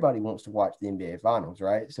 everybody wants to watch the NBA finals,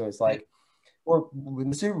 right? So it's like, or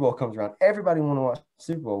when the Super Bowl comes around, everybody want to watch the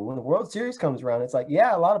Super Bowl. When the World Series comes around, it's like,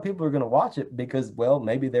 yeah, a lot of people are going to watch it because, well,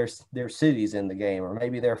 maybe their cities in the game, or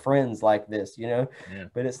maybe their friends like this,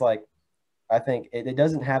 But it's like, I think it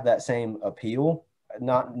doesn't have that same appeal,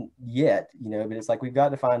 not yet, but it's like we've got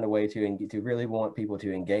to find a way to really want people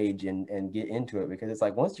to engage and get into it, because it's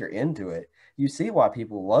like once you're into it, you see why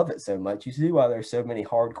people love it so much. You see why there's so many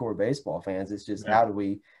hardcore baseball fans. It's just how do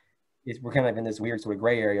we're kind of in this weird sort of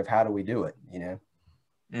gray area of how do we do it,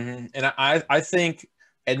 And I think,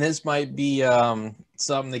 and this might be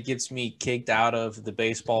something that gets me kicked out of the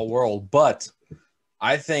baseball world, but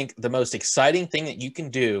I think the most exciting thing that you can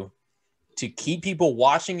do to keep people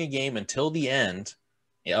watching a game until the end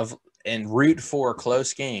and root for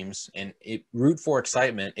close games and root for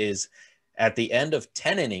excitement is at the end of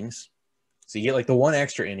 10 innings. So you get like the one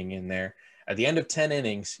extra inning in there. At the end of 10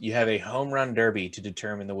 innings, you have a home run derby to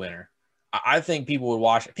determine the winner. I think people would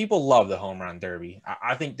watch it. People love the home run derby.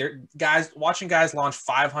 I think they're watching guys launch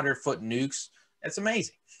 500-foot nukes. It's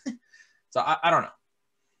amazing. So I don't know.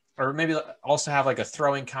 Or maybe also have like a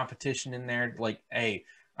throwing competition in there. Like, hey,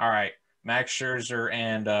 all right, Max Scherzer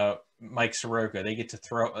and Mike Soroka, they get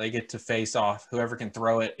to face off. Whoever can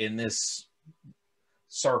throw it in this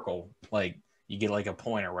circle, like you get like a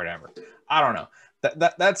point or whatever. I don't know.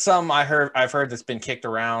 That's something I've heard that's been kicked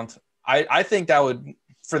around. I think that would,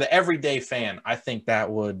 for the everyday fan, I think that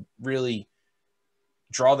would really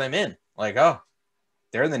draw them in. Like, oh,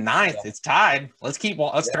 they're in the ninth. Yeah. It's tied. Let's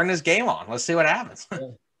turn this game on. Let's see what happens.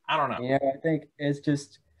 I don't know. Yeah, I think it's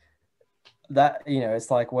just that,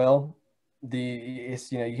 it's like, well,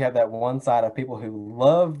 you have that one side of people who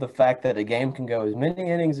love the fact that a game can go as many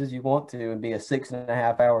innings as you want to and be a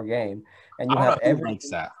 6.5-hour game. And you have everyone likes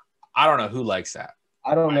that. I don't know who likes that.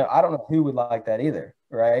 I don't know who would like that either.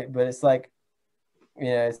 Right. But it's like,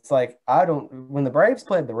 it's like, when the Braves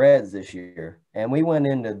played the Reds this year and we went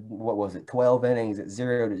into, what was it, 12 innings at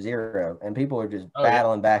 0-0, and people are just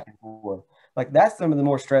battling back and forth. Like, that's some of the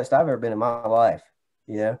more stressed I've ever been in my life,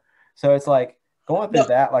 So it's like going through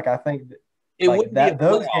that. Like, I think those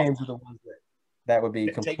games are the ones that would be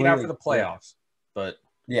completely take it out for the playoffs. But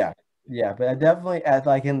yeah, but I definitely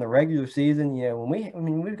in the regular season,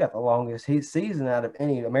 we've got the longest season out of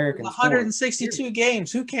any American 162 sport.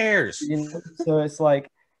 Games. Who cares? So it's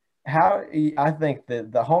like, how I think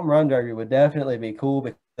that the home run derby would definitely be cool,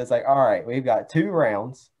 because it's like, all right, we've got 2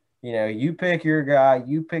 rounds. You pick your guy,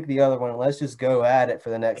 you pick the other one. Let's just go at it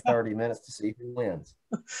for the next 30 minutes to see who wins.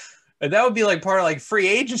 And that would be like part of like free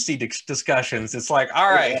agency discussions. It's like, all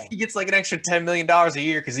right, he gets like an extra $10 million a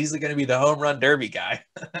year because he's going to be the home run derby guy.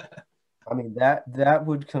 I mean, that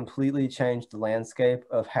would completely change the landscape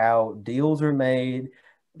of how deals are made.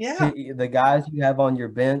 Yeah. The guys you have on your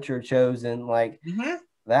bench are chosen like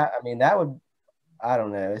that. I mean, that would, I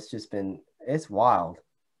don't know. It's wild.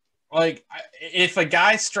 Like, if a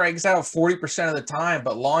guy strikes out 40% of the time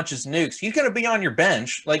but launches nukes, he's going to be on your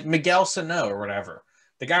bench, like Miguel Sano or whatever.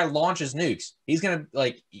 The guy launches nukes. He's going to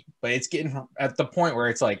but it's getting at the point where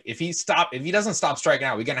it's like, if he doesn't stop striking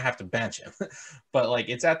out, we're going to have to bench him. But like,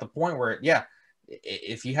 it's at the point where,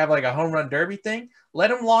 if you have like a home run derby thing, let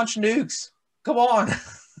him launch nukes. Come on.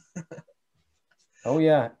 Oh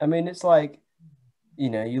yeah. I mean, it's like,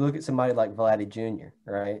 you look at somebody like Vladdy Jr.,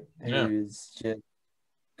 right, Yeah. who's just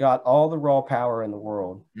got all the raw power in the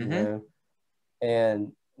world, Mm-hmm.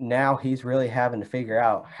 and now he's really having to figure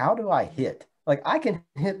out, how do I hit? Like, I can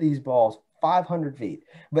hit these balls 500 feet,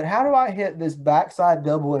 but how do I hit this backside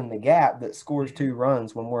double in the gap that scores 2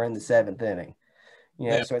 runs when we're in the 7th inning?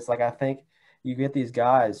 Yeah. So it's like, I think you get these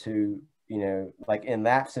guys who, like in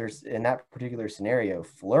that particular scenario,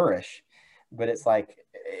 flourish, but it's like,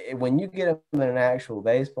 when you get them in an actual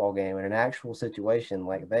baseball game, in an actual situation,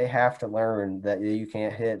 like, they have to learn that you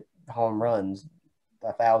can't hit home runs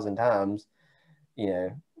 1,000 times, you know,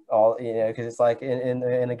 because it's like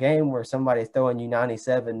in a game where somebody's throwing you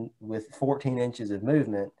 97 with 14 inches of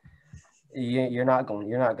movement, you're not going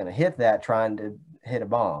to hit that trying to hit a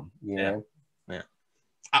bomb, Yeah. Yeah.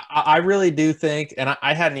 I really do think, and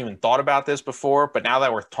I hadn't even thought about this before, but now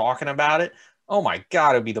that we're talking about it, oh my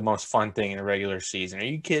God, it'd be the most fun thing in the regular season. Are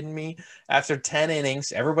you kidding me? After 10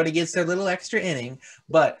 innings, everybody gets their little extra inning,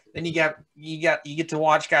 but then you get to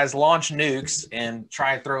watch guys launch nukes and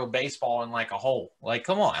try to throw a baseball in like a hole. Like,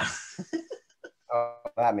 come on.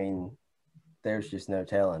 I mean, there's just no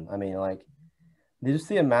telling. I mean, like, just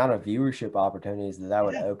the amount of viewership opportunities that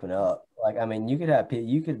would open up. Like, I mean, you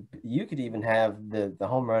could even have the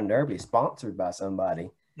home run derby sponsored by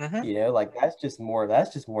somebody. Mm-hmm. Like, that's just more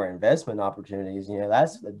investment opportunities.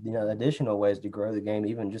 That's additional ways to grow the game,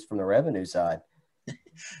 even just from the revenue side.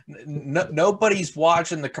 Nobody's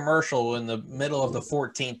watching the commercial in the middle of the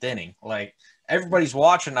 14th inning. Like, everybody's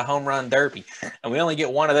watching the home run derby, and we only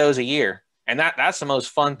get one of those a year. And that's the most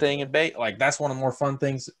fun thing in like, that's one of the more fun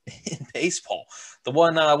things in baseball. The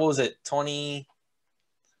one, what was it, 20?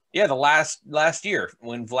 Yeah, the last year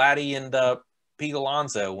when Vladdy and Pete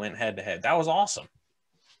Alonso went head to head. That was awesome.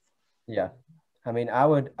 Yeah, I mean, I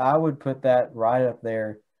would put that right up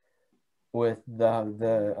there with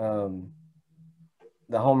the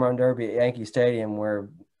home run derby at Yankee Stadium, where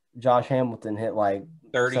Josh Hamilton hit like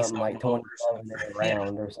 30 something something like homers. 27 in a Yeah.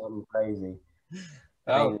 round or something crazy. I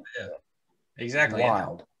Oh, mean, yeah. Exactly.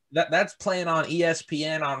 wild. That's playing on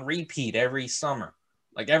ESPN on repeat every summer.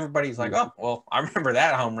 Like, everybody's like, Yeah. oh, well, I remember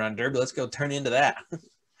that home run derby. Let's go turn into that.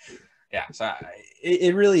 Yeah. So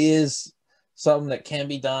it really is something that can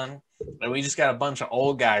be done. And we just got a bunch of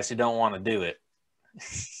old guys who don't want to do it.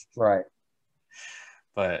 Right.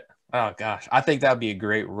 But, oh, gosh, I think that would be a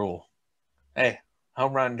great rule. Hey,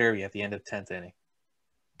 home run derby at the end of the 10th inning.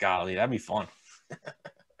 Golly, that'd be fun.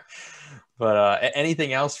 But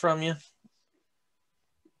anything else from you?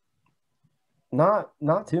 Not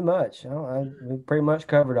too much. We pretty much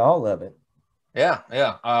covered all of it. Yeah,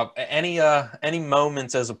 yeah. Any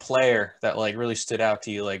moments as a player that like really stood out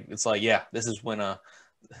to you? Like, it's like, yeah, this is when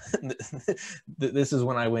this is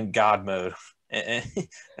when I went God mode.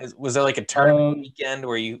 Was there like a tournament weekend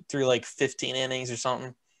where you threw like 15 innings or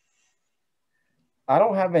something?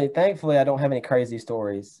 Thankfully, I don't have any crazy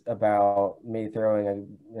stories about me throwing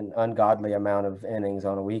an ungodly amount of innings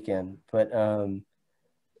on a weekend. But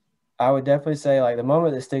I would definitely say, like, the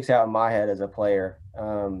moment that sticks out in my head as a player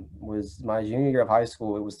was my junior year of high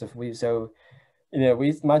school. It was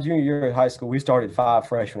my junior year of high school, we started 5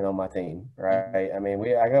 freshmen on my team, right? I mean,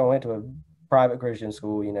 I went to a private Christian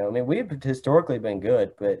school. I mean, we had historically been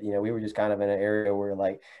good, but we were just kind of in an area where,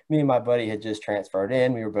 like, me and my buddy had just transferred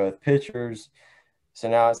in. We were both pitchers, so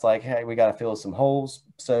now it's like, hey, we got to fill some holes.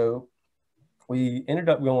 So we ended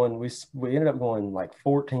up going like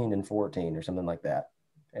 14-14 or something like that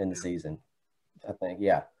in the season, I think.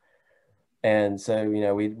 Yeah. And so,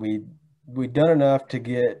 we'd done enough to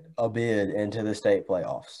get a bid into the state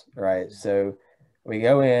playoffs, right? So we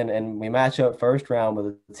go in and we match up first round with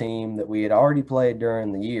a team that we had already played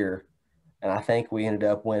during the year. And I think we ended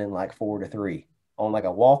up winning like 4-3 on like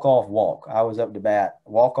a walk-off walk. I was up to bat,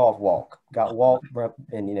 walk-off walk, got walked,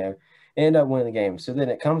 and, end up winning the game. So then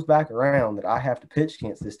it comes back around that I have to pitch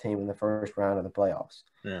against this team in the first round of the playoffs.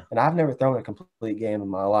 Yeah. And I've never thrown a complete game in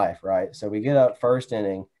my life, right? So we get up first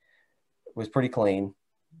inning, was pretty clean.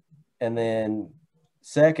 And then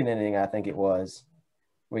second inning, I think it was,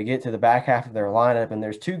 we get to the back half of their lineup, and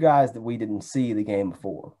there's 2 guys that we didn't see the game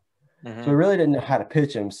before. Mm-hmm. So we really didn't know how to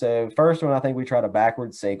pitch them. So first one, I think we tried a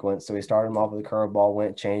backward sequence. So we started him off with a curveball,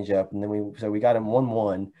 went change up, and then we got him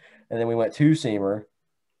 1-1, and then we went 2-seamer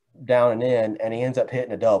down and in, and he ends up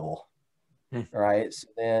hitting a double. Right. So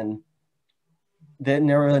then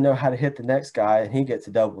didn't really know how to hit the next guy, and he gets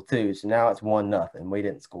a double too. So now it's 1-0. We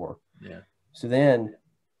didn't score. Yeah. So then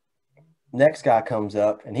next guy comes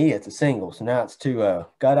up and he hits a single. So now it's 2-0.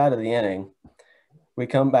 Got out of the inning. We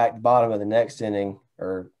come back to the bottom of the next inning,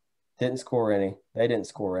 or didn't score any. They didn't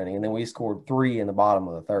score any. And then we scored 3 in the bottom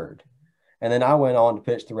of the third. And then I went on to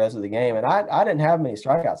pitch the rest of the game, and I didn't have many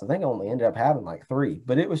strikeouts. I think I only ended up having like 3,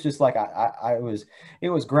 but it was just like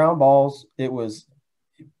it was ground balls. It was,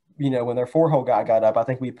 when their 4-hole guy got up, I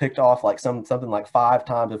think we picked off like something like 5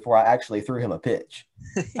 times before I actually threw him a pitch,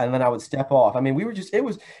 and then I would step off. I mean, we were just it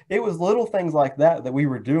was little things like that we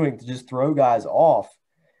were doing to just throw guys off.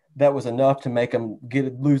 That was enough to make them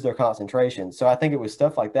lose their concentration. So I think it was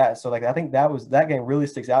stuff like that. So like I think that game really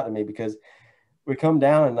sticks out to me because we come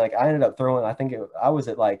down and like I ended up throwing. I was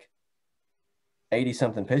at like 80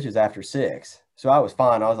 something pitches after 6, so I was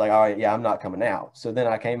fine. I was like, all right, yeah, I'm not coming out. So then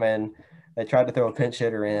I came in. They tried to throw a pinch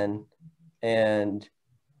hitter in, and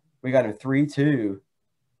we got him 3-2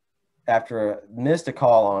 after missed a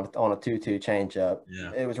call on a 2-2 changeup.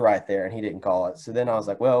 Yeah. It was right there, and he didn't call it. So then I was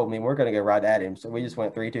like, well, I mean, we're going to go right at him. So we just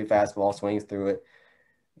went 3-2 fastball, swings through it.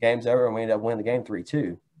 Game's over, and we ended up winning the game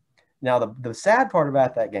 3-2. Now, the sad part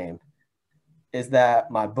about that game is that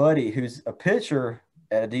my buddy, who's a pitcher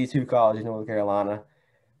at a D2 college in North Carolina,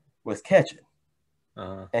 was catching.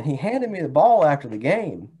 And he handed me the ball after the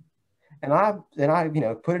game. And I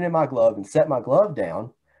put it in my glove and set my glove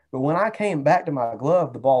down. But when I came back to my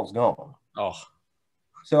glove, the ball's gone. Oh.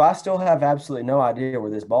 So I still have absolutely no idea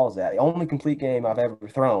where this ball's at. The only complete game I've ever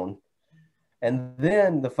thrown. And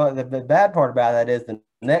then the bad part about that is the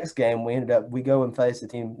next game we go and face the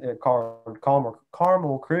team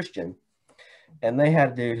Carmel Christian, and they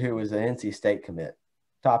had a dude who was an NC State commit,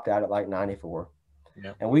 topped out at like 94.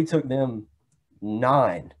 Yeah. And we took them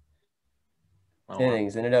 9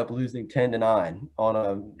 innings, ended up losing 10-9 on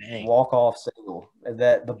a walk-off single.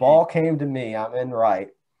 That the ball came to me, I'm in right,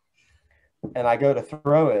 and I go to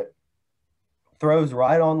throw it, throws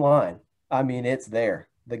right on line. I mean, it's there.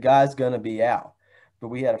 The guy's going to be out. But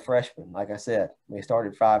we had a freshman, like I said. We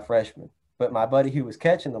started 5 freshmen. But my buddy who was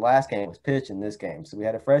catching the last game was pitching this game. So we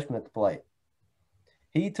had a freshman at the plate.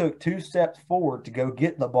 He took 2 steps forward to go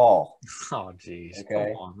get the ball. Oh, geez.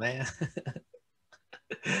 Okay? Come on, man.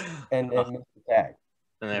 and missed the tag.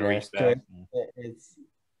 And then reached back.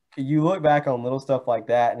 You look back on little stuff like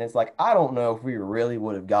that, and it's like, I don't know if we really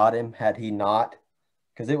would have got him had he not,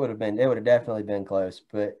 because it would have definitely been close.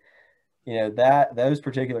 But those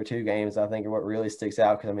particular 2 games, I think, are what really sticks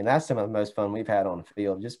out, because I mean that's some of the most fun we've had on the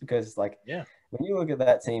field. Just because it's like, when you look at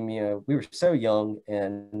that team, we were so young,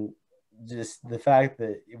 and just the fact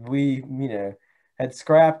that we had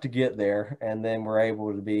scrapped to get there, and then we're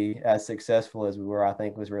able to be as successful as we were, I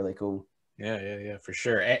think was really cool. Yeah, for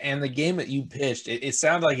sure. And the game that you pitched, it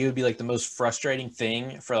sounded like it would be like the most frustrating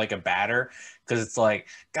thing for like a batter, because it's like,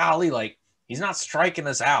 golly, like he's not striking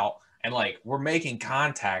us out, and like we're making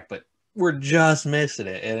contact, but we're just missing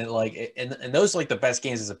it. And and those are like the best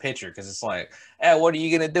games as a pitcher, because it's like, hey, what are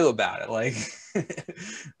you gonna do about it? Like,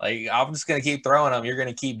 like I'm just gonna keep throwing them. You're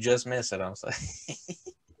gonna keep just missing them. So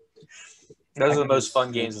those are the most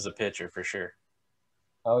fun games as a pitcher for sure.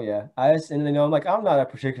 Oh yeah, I'm like, I'm not a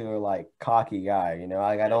particular like cocky guy,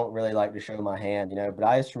 like I don't really like to show my hand, but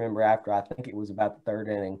I just remember after, I think it was about the 3rd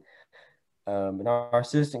inning, and our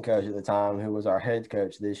assistant coach at the time, who was our head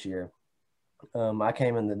coach this year, I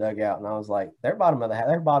came in the dugout and I was like, their bottom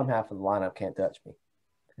half of the lineup can't touch me,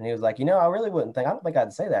 and he was like, I don't think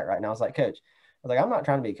I'd say that right now. I was like, Coach, I was like, I'm not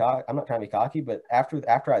trying to be cocky, but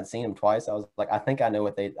after I'd seen him twice, I was like, I think I know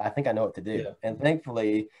what to do, and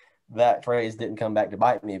thankfully that phrase didn't come back to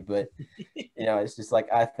bite me. But it's just like,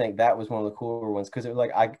 I think that was one of the cooler ones, because it was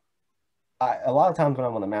like I a lot of times when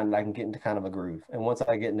I'm on the mound, I can get into kind of a groove, and once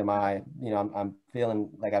I get into my I'm feeling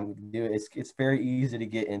like I'm doing, it's very easy to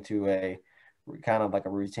get into a kind of like a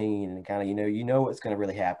routine, and kind of what's going to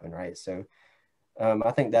really happen, right? So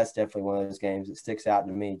I think that's definitely one of those games that sticks out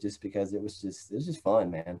to me, just because it was just fun,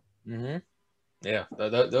 man. Mm-hmm. Yeah,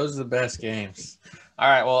 those are the best games. All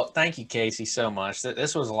right, well, thank you, Casey, so much.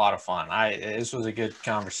 This was a lot of fun. This was a good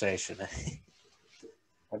conversation.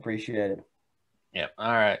 I appreciate it. Yep.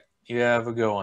 All right, you have a good one.